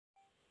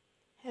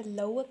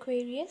Hello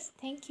Aquarius,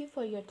 thank you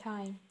for your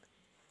time.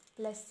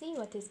 Let's see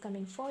what is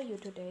coming for you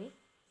today.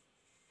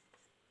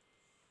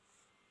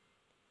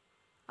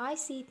 I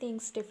see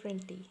things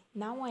differently.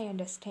 Now I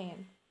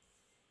understand.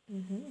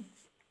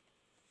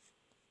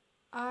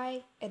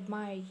 I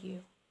admire you.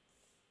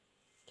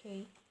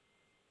 Okay.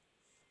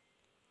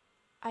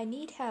 I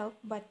need help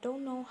but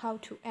don't know how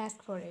to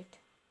ask for it.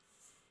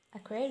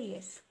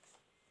 Aquarius.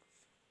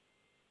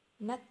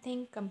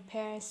 Nothing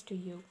compares to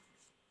you.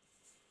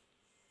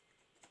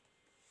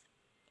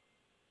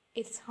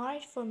 It's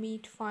hard for me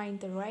to find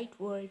the right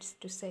words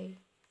to say.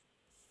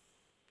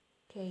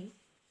 Okay.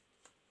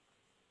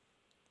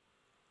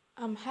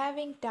 I'm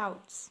having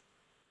doubts.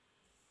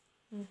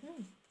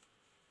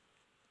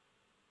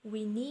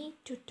 We need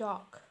to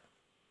talk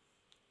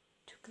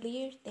to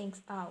clear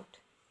things out.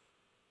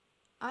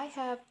 I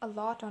have a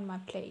lot on my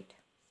plate.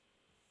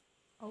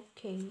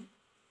 Okay.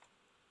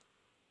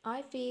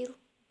 I feel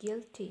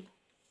guilty.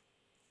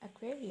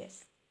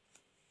 Aquarius.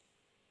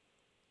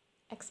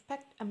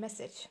 Expect a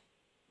message.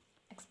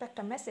 Expect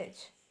a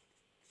message.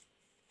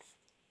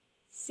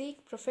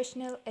 Seek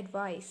professional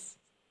advice.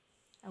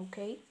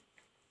 Okay.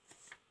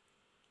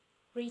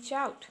 Reach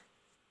out.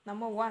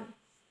 Number 1.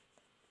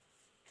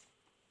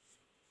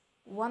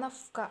 One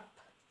of Cup.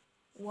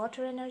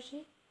 Water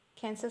energy.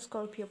 Cancer,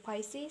 Scorpio,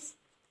 Pisces.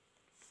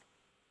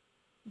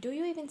 Do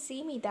you even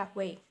see me that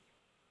way?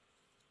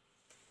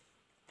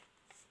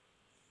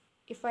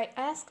 If I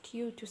asked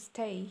you to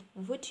stay,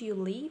 would you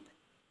leave?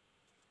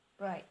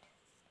 Right.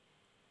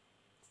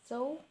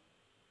 So,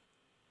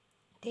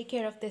 take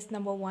care of this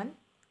number 1.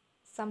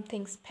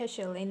 Something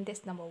special in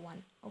this number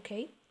 1,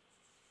 okay?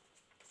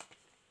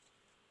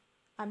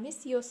 I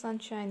miss your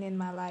sunshine in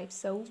my life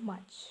so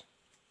much.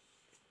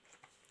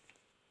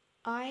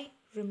 I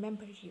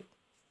remember you.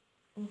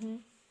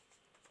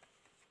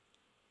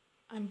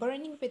 I'm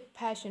burning with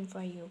passion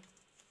for you,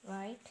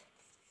 right?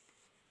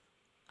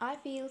 I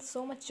feel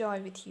so much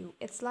joy with you.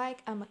 It's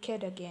like I'm a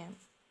kid again.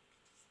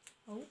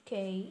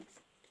 Okay.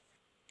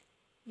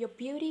 Your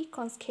beauty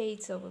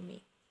cascades over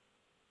me.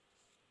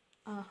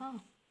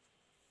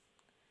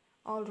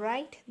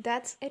 Alright,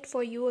 that's it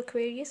for you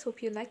Aquarius.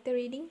 Hope you liked the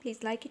reading.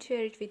 Please like it,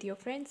 share it with your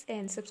friends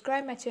and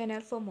subscribe my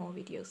channel for more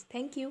videos.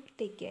 Thank you.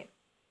 Take care.